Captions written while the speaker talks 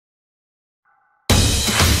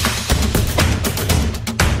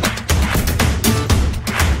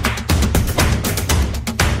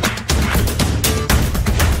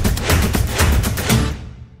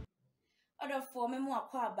no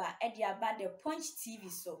akwaba edi aba the Punch TV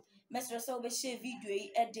so mesro so be share video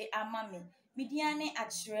yi edi amame mediane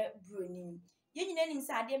akire bronim ye nyina nim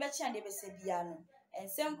se ade be che ade be se bia no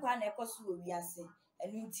ensem kwa na ekoso wo wiase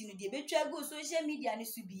enu nti no de betwa go social media ne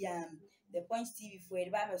su bia the Punch TV for edi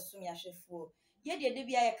ba be so me ahwefo ye de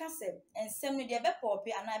bia ye kase ensem no de be pop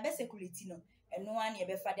ana be security no enu an ye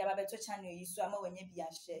be fa de aba beto channel yi so ama wanya bia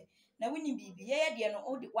hye na woni bibi ye de no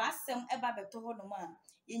wa asem eba beto ho no ma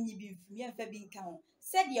yenyi bi mfim ye mfa bi nka ho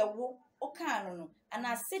se de wo o ka no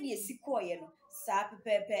ana se de sikoye no sa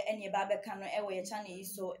pepepe ene ba be ka no e wo ye channel yi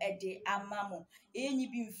so e de amamo yenyi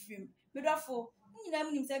bi mfim medwafo nyina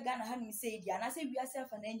mu nim se Ghana ha nim se di ana se wiase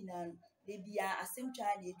afa na nyina no de bia asem twa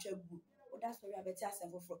na etwagu oda so ya beti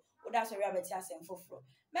asem foforo oda so ya beti asem foforo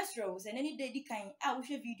mesro se nani de di kan a wo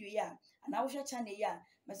hwe video ya ana wo hwe channel ya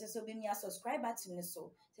meso so be mi subscribe button ne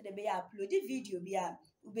so se de be ya upload video bia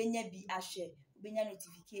ubenya bi ahwe ubenya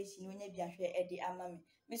notification onya bi ahwe e de amame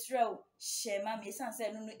mesro share ma me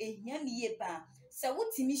sanse no ehia mi ye pa se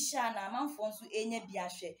wotimi sha na amanfo nso enya bi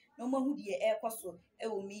ahwe no mahu de e koso e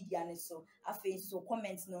wo media ne so afi so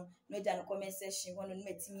comment no ja no comment section wono no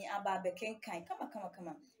matimi aba be kenkan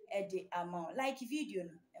kama edi amount like video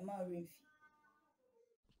no amount remfi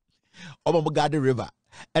omo Gade River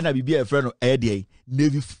and I be a friend of Eddie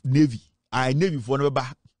Navy for no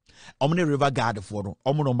ba omo ne River Guard for no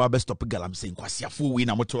omo no ba stop galam saying kwasiafo we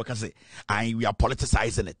na moto ka say we are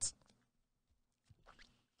politicizing it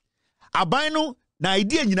aban no na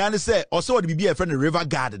idea nyina ne say also would be a friend of River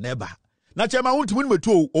Guard neba na chema wontumi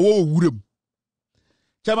metu owo wuram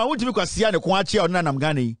chema wontumi kwasia ne ko achia ona nam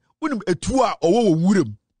Ghana yi wonim etu a owo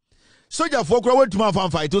wuram soldier for kura went to my fan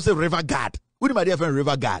fight to say River Guard. What do my dear friend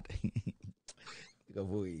River Guard? The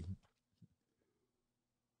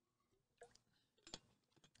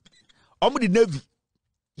Navy.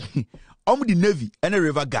 The Navy and a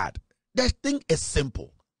River Guard. That thing is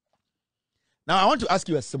simple. Now I want to ask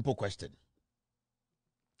you a simple question.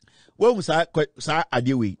 Well, Sir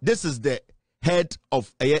AWU, this is the head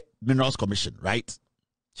of a Minerals Commission, right?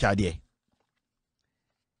 Shadie.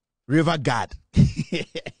 River Guard.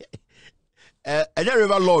 And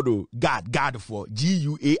River Lord, guard for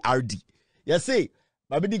GUARD. Yes, say,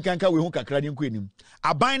 my bidding can't we won't crack queen.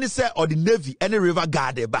 I bind say or the Navy and a River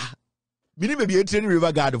Guard, meaning maybe a training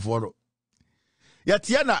River Guard for.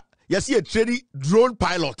 Yatiana, you see a training drone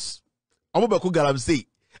pilots. Omobaku Galam say,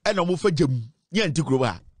 and a move for Jim,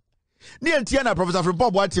 Yantikruba. Near Tiana, Professor from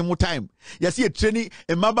Bob White more time. You see a training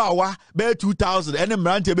in Mabawa, Bear 2000, and a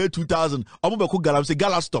Marante Bear 2000. Omobaku Galam say,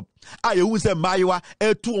 Gala stop. I who say Maiwa,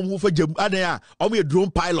 Air 2 move for Jim Adea, or a drone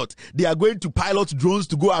pilot. They are going to pilot drones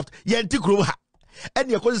to go after Yantikruba. And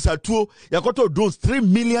your causes are two, your quarter drones $3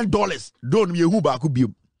 million. Don't be a Huba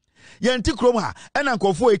Kubium. Yantikroma, and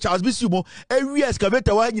Uncle for Charles Bisumo, every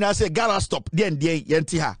excavator, when you say Gala stop, then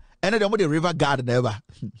Yantiha, and then the River Guard never.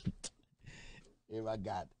 River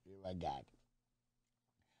Guard.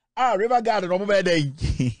 God. River Guard no more day.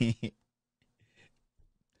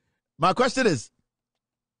 My question is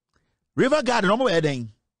River Guard no more day.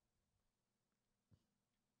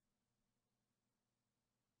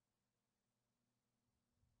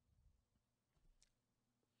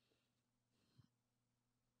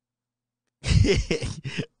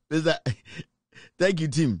 Thank you,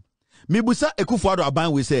 Tim. Mibusa Ekufuado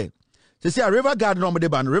Aban we say a River Guard no more day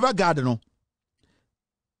ban River Guard no.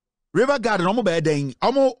 River Guard no mo be den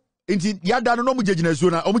omo inti yada no mo jejina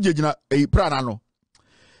suona omo jejina prana no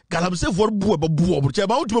galamse for bu che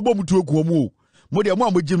ba wotu bo mutu oku mo de mo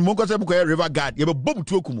amojim mo nkose mo ko River Guard ye be bo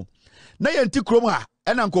mutu oku mo na ye nti krom ha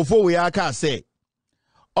e na nkofo we aka say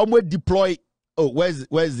omo deploy where's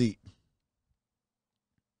the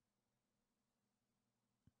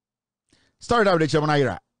started out with the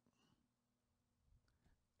Chamanayra.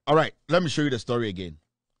 All right, let me show you the story again.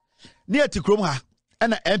 Near to krom ha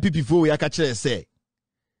and the NPP for we are say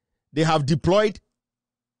they have deployed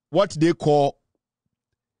what they call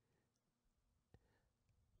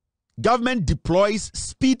government deploys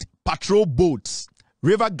speed patrol boats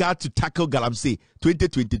River Guard to tackle Galamsey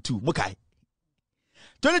 2022. Mokai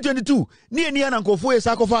 2022 near Uncle for a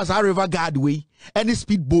sacrifice our River Guard way any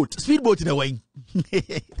speedboat in a way.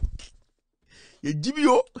 You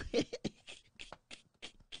GBO.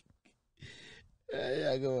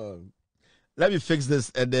 Yeah, go on. Let me fix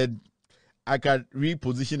this and then I can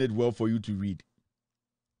reposition it well for you to read.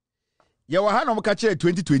 Yeah, what happened?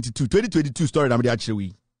 2022 story. I'm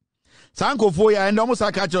actually Sanko for ya and almost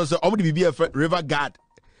I catch us. I'm going be a River Guard.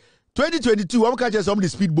 2022. I'm catch us on the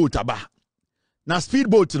speedboat. Aba now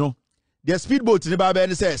speedboat, you know. The speedboat in the Bible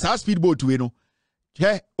and says, "How speedboat we know."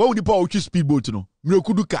 Hey, what would the power choose speedboat? You know,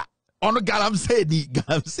 Mrokuduka. On the Galam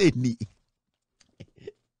said ni.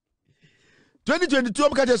 2022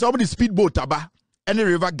 I'm catch some the speedboat aba any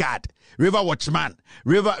river guard, river watchman,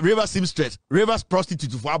 river seamstress, river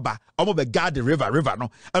prostitute for aba. I'm be guard the river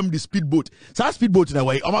no. I'm the speedboat. So speedboat in a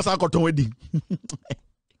way. Almost I got wedding.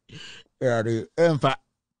 Yeah, in fact,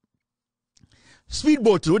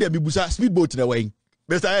 speedboat. What be busa speedboat in a way.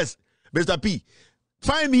 Mr. S, Mr. P,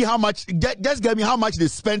 find me how much. Just get me how much they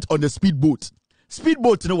spent on the speedboat.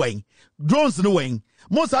 Speedboat in a way, drones in a way.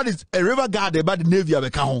 Most of this a river guard about the Navy of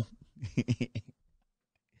a cow.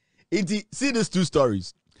 See these two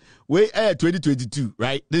stories. We 2022,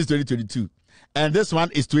 right? This is 2022. And this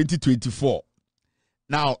one is 2024.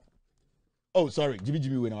 Now, oh, sorry. Jimmy,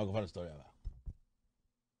 wait, I'll go find a story.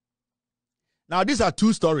 Now, these are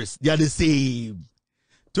two stories. They are the same.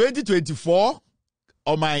 2024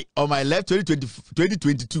 on my left,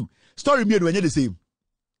 2022. Story me when you're the same.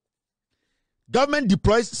 Government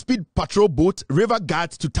deploys speed patrol boat river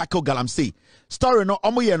guards to tackle Galamsey. Story no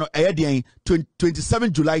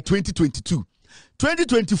 27 July 2022.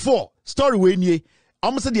 2024 story when ye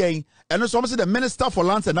almost the and also the Minister for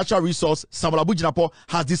Lands and Natural Resources Samalabu Jinapo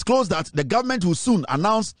has disclosed that the government will soon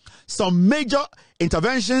announce some major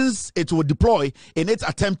interventions it will deploy in its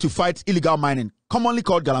attempt to fight illegal mining, commonly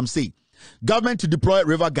called Galamsey. Government to deploy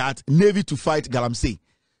river guards, Navy to fight Galamsey.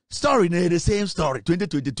 Story, the same story,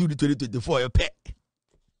 2022 to 2024, pet.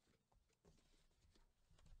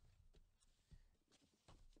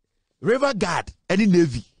 River guard, any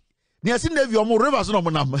Navy. Near Navy or more rivers no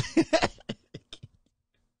number.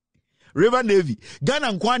 River Navy. Ghana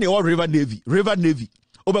and Kwani or River Navy. River Navy.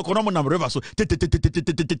 Obekonomo nam river so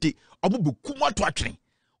obubu kuma to atwen.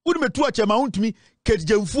 Udi me to ache ma untumi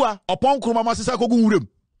ketjemfua opon kroma masisa kogu wurem.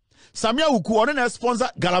 Samia Uku on a sponsor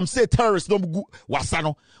Galamsey terrorist no wasa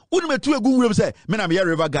no. Udi me to egu wurem say me na me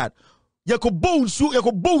river guard. Yeko bow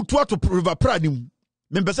to river pranim.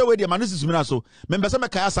 Membese we de manu sisumina so. Membese me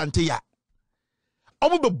kaya sante ya.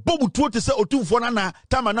 Omo be bobu to te se otumfo na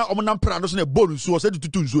tama na omo nam pra no so na bonu so se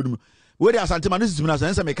tutu nsuo nim. We de asante manu sisumina so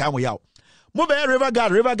ense me kaya mo yaw. Mo be river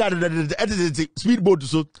guard speedboat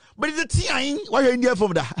so. But it's a tian why you India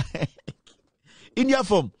from da. India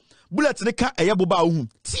from bullet ne ka eye boba hu.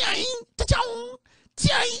 Tian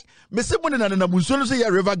tian me se mo na munsuo no so ya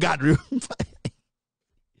river guard.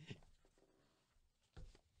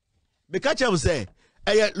 Me catch am say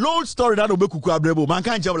a long story that Obekuku Abrebo. Man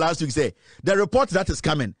can't jump last week say the report that is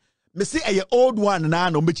coming. Me say a old one na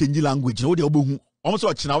no me change language. No de obohu. Almost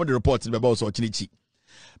watch now the report in about so chinichi.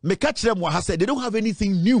 Me catch them what said they don't have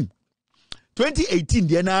anything new. 2018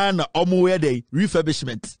 the na omo we dey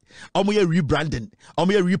refurbishment. Omo ye rebranding.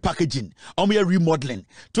 Omo ye repackaging. Omo ye remodeling.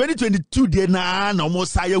 2022 the na omo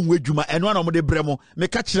saye nwedwuma eno na omo de bremo. Me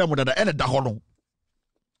catch them that ene da ho no.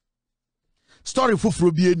 Story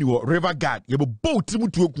fufuro bi eni wo river guard ye boat mu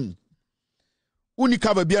tuoku uni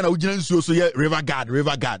cover bia na ugina nsuo so ye river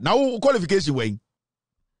guard now qualification way.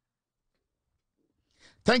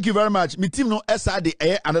 Thank you very much. Me team no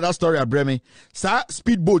SRD another story abreme sa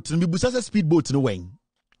speedboat me busa speedboat no way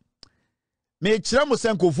me kire mo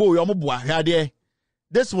senko fo yo mo boa hade.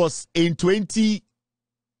 This was in 20.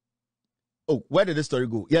 Oh, where did the story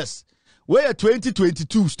go? Yes, where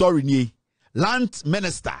 2022 story ni land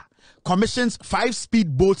minister commissions 5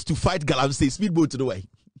 speedboats to fight Galamsey. Speedboat to the way.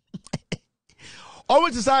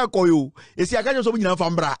 Always say koyo. Esi akaje so nyina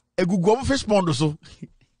fambra. Egugu fish pond so.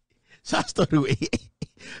 Sa story.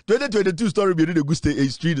 2022 story be the good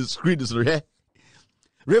street is here.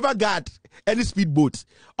 River guard any speedboat.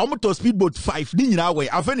 Omo speedboat 5 ni nyina way.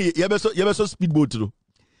 Afeni yebeso speedboat ro.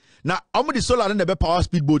 Na omo the solar na be power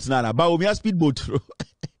speedboat na ba omi speedboat ro.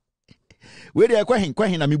 We dey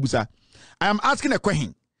kwahin na mibusa. I am asking a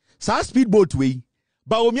question. Sa speedboat way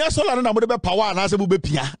ba omia solar na mo de be power na se mo be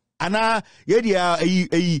pia ana ye dia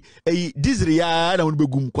diesel ya na mo be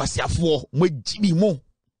gum kwasiafo mo jibi mo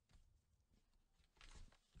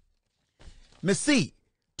me see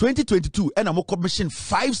 2022 and mo commission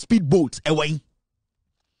 5 speedboats away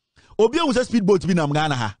obi e wo speedboat bi na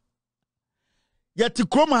Ghana ha yet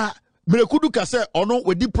kroma merekudu ka se ono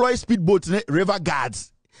we deploy speedboat ne river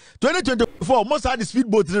guards 2024 most of the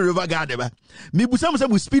speedboat in the river guard ba me busa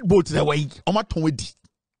mo speedboat the way o ma ton wedi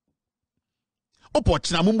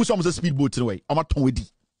opoch na mo busa mo speedboat the way o ma ton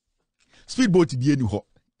wedi speedboat bi eni ho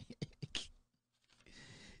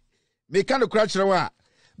me kind of crash rawa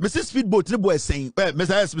Mr. Speedboat the boy saying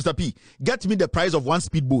Mr. P get me the price of one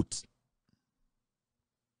speedboat.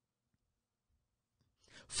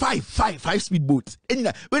 5 speedboats.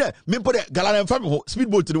 And wait, me put a Galan family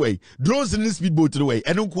speedboat to the way. Drones in the speedboat to the way.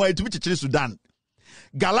 And don't quite to which Sudan.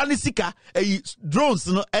 Galani Sika, a drones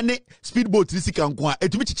no any speedboat in Sika and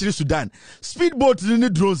to which Sudan. Speedboat in the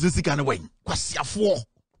drones in Sika and away. Quasia 4.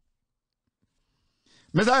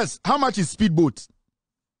 Messias, how much is speedboat?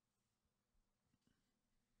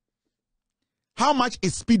 How much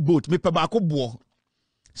is speedboat? Me pe ba ko bo.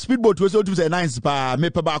 Speedboat we so to say nice pa me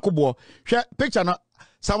pe ba ko bo. Hwe picture no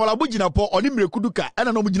Samuel Abugina po oni mrekuduka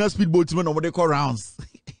ena no mugina speedboat me no mo dey call rounds.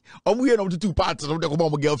 Omu ye no to two parts no dey ko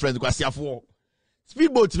mo girlfriends kwasiafo.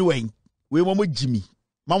 Speedboat no wen we mo Jimmy.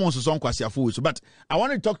 Mama so son kwasiafo so but I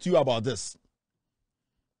want to talk to you about this.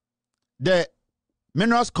 The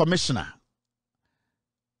Minerals Commissioner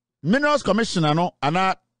no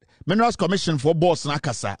ana Minerals Commission for boss na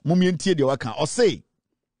kasa mumientie de waka or say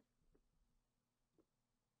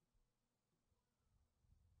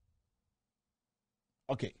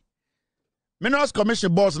okay Minerals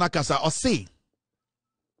Commission boss na kasa or say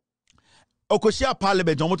okoshia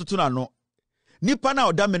parliament omotutu na no nipa na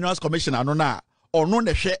oda Minerals Commission ano na ono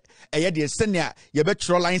ne hwe eye de senia ye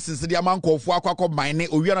betro license de amankofo akwakọ mine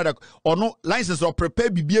owi na ono license or prepare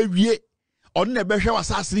bibia wie ono ne behwe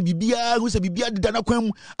wasasere bibia hu se bibia deda na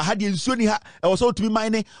kwam aha de nsuo ni ha e wo so tumi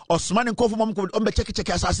mine osoma ne nkofo mom ko be check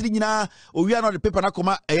asasere nyina owi na de paper na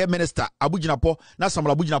koma eye minister Abuginapo na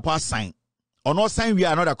Samuel Abuginapo assign ono sign wi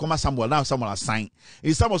na de koma Samuel na Samuel assign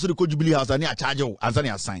e Samuel so de ko Jubilee House na a charge o ansa ne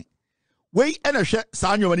assign we ena hwe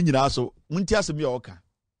sa anyo mani nyina so munti asemi o ka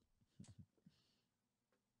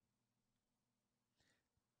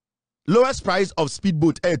lowest price of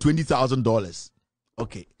speedboat $20,000.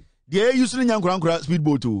 Okay. The using Yankura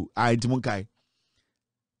speedboat to Timunkai.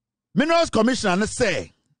 Minerals Commissioner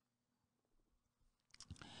say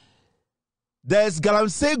there's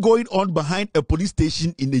galamsey going on behind a police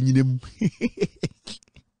station in the Ninem.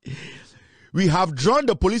 We have drawn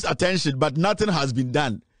the police attention, but nothing has been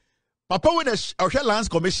done. Papa with a Lands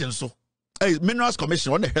Commission, so Minerals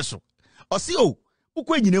Commission on the Hesso. Or see, oh,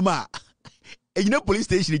 Ukwenima. And you know, police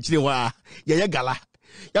station in Chihuahua, yeah, gala.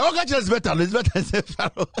 Yeah, okay, it's better.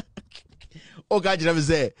 Okay, never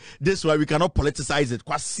say this why we cannot politicize it.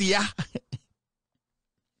 Kwasia.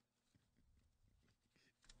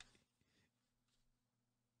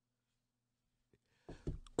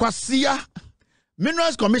 Kwasia.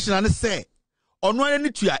 Minerals Commissioner say, on one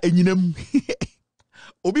any to ya, and you know,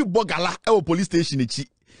 Obi Bogala, our police station in Chi.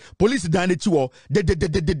 Police down it too,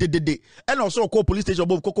 and also call police station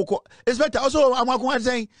above Coco. It's better. Also, I'm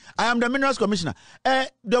saying I am the Minerals Commissioner.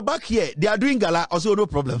 The back here they are doing gala, also no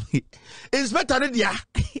problem. It's better than yeah.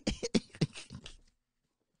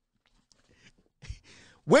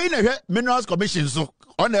 When a Minerals Commission so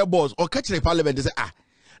on their boss or catch the parliament, they say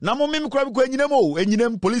now mimi crab go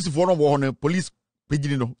and police for no police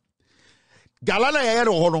pidgino. Galana ya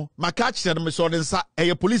no my catch them so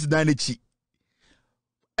a police down it chi.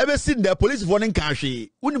 Ever seen the police for nkansah?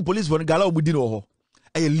 When police for gala obudino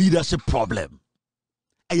a leadership problem.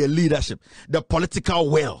 A leadership. The political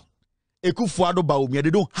will. Ekufuado Baumia, they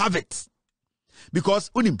don't have it. Because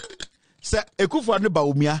unim say Ekufuado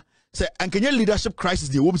Baumia say and can your leadership crisis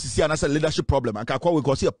the womb see and as a leadership problem and kakwa we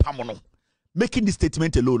go see a pamono. Making this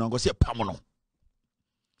statement alone and go see a pamono.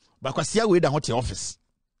 But because see we down hot office.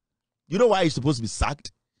 You know why he's supposed to be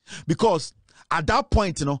sacked? Because at that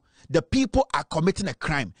point, you know, the people are committing a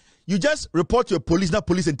crime. You just report to your police, not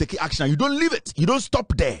police, and take action. You don't leave it. You don't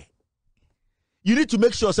stop there. You need to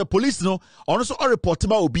make sure, say, police, you know, also a report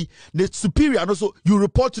will be the superior, and also you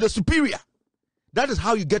report to the superior. That is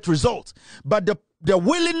how you get results. But the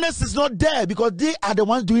willingness is not there because they are the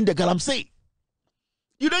ones doing the galamsey.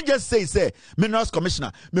 You don't just say, Minerals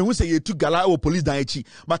Commissioner, me who say you took gala or police down echi,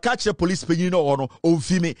 but catch the police paying no or no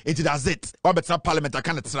fime into that's it. What better parliament I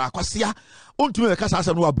can't tell kwasia. Unto me because I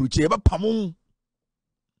no abruche, but pamon.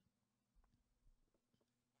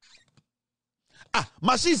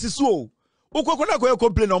 Machine is so. Ukokona go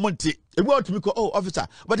complain on Monte. E want to me call officer,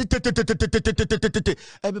 but every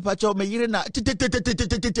patch of me yire na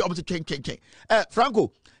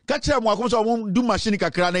Franco, catch them wa come so do machine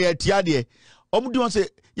kakra na ya tia de. Do say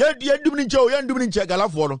ya do me nche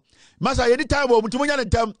galafo no masa ye time omutumo nya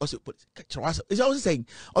time is also saying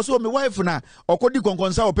also my wife na okodi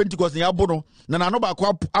konkonsa o Pentecost na yabo no na no ba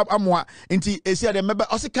ko amoa nti esi de meba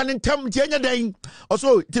also kan tem tie nya den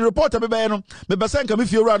also the reporter be no me be say nka me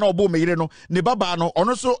fiewura na obo me yire no ne baba no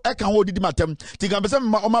ono so e kan ho didi matem ti kan be say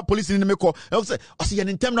ma police ni me ko also ye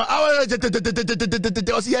ntem no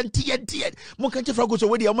also ye tie mo kan che frago so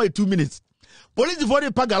we dey am 2 minutes. Police for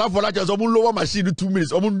the pagala for that just lower machine 2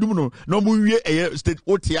 minutes. No we state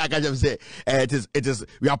OTA can say it is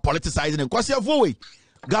we are politicizing and kwasi way.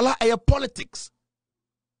 Gala air politics.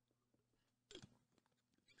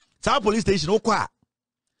 Sa police station okwa.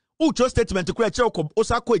 Ucho statement to create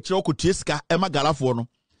osako echiroko tieska ema gala for no.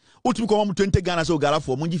 Utumi ko 20 Ghana so gala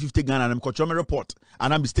for 50 Ghana and me report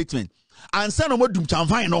and am statement. And say no mo dum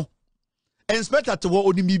chamfan no. inspector to wo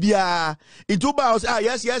onim bibia into ba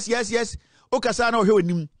yes okasa na ohwe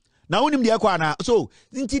onim na onim de akwa na so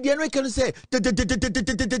nti de no can say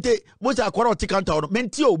mo sa akwara otikanta no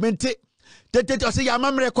menti o say ya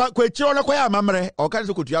mamre kwa chiro no kwa ya mamre o kan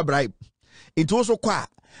so kotua bribe into so kwa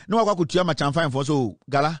na wakwa kotua machan fine for so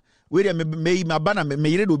gala we dey me mabana me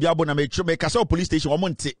yire do obi abo na me kasa police station o mo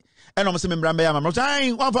nte e no mo se me mra me ya mamre so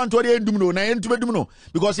ai one fan to dey ndum no na entu bedum no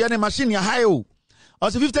because ya ne machine ya high o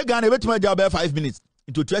also 50 Ghana betima dey about 5 minutes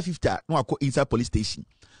into 1250 no akọ inside police station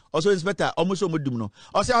also inspector almost omodum no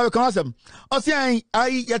also how can asem also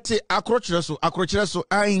ai yete akrochire so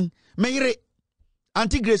ai meire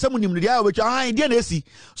anti grace amunim no dia we ai dia na esi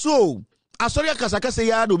so asori akasa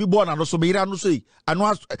ya na obi born na so meire anu so yi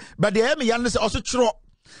anu but dey me yan say also chiro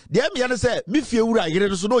dey me yan say me fie wura yire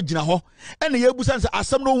no so no gina ho ene ye busa say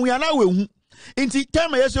asem no hu ya na we hu inti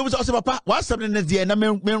time yes you say papa what something is there na me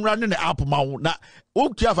run the app ma na o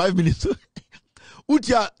tia 5 minutes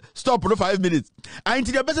utia stop no 5 minutes and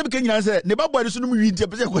the person can you say ne babo so no wi inti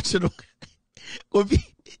person ko che no obi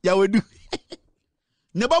ya wedu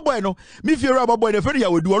ne babo no me fear babo the friend ya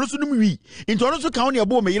wedu ono so no wi inti ono so kan ne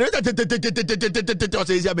abo me yire o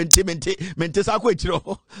say ya mente sa ko etiro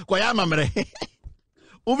ko ya mamre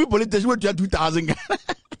obi police we 2000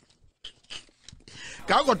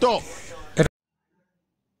 ka ko to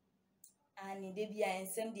de bia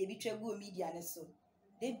ensem de bi twegu media ne so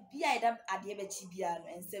de bia ida ade be chi bia no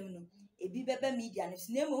ensem no ebi bebe media ne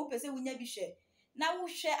so na mo pese wunya bi hwe na wo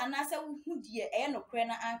hwe anase wo hu die eye no kre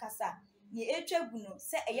na ankasa ne etwegu no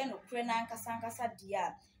se eye no kre na ankasa de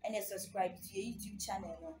a ene subscribe to your YouTube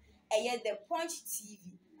channel no eye the Punch TV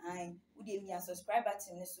ai wo de mi subscribe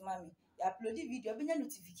button ne so mami ya upload video be nya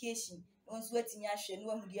notification onso atimi ahwe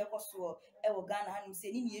no ahu de ekoso e wo Ghana hanim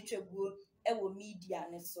se ni etwegu ewo media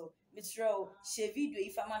ne so mitro share video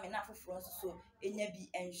ifa mama na afoforo so enya bi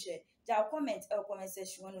enhwe ja comment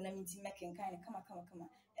section no na minti making kind kama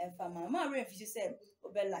emfa mama re fi say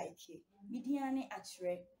obe like media ne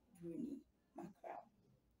achre bruni mcbrown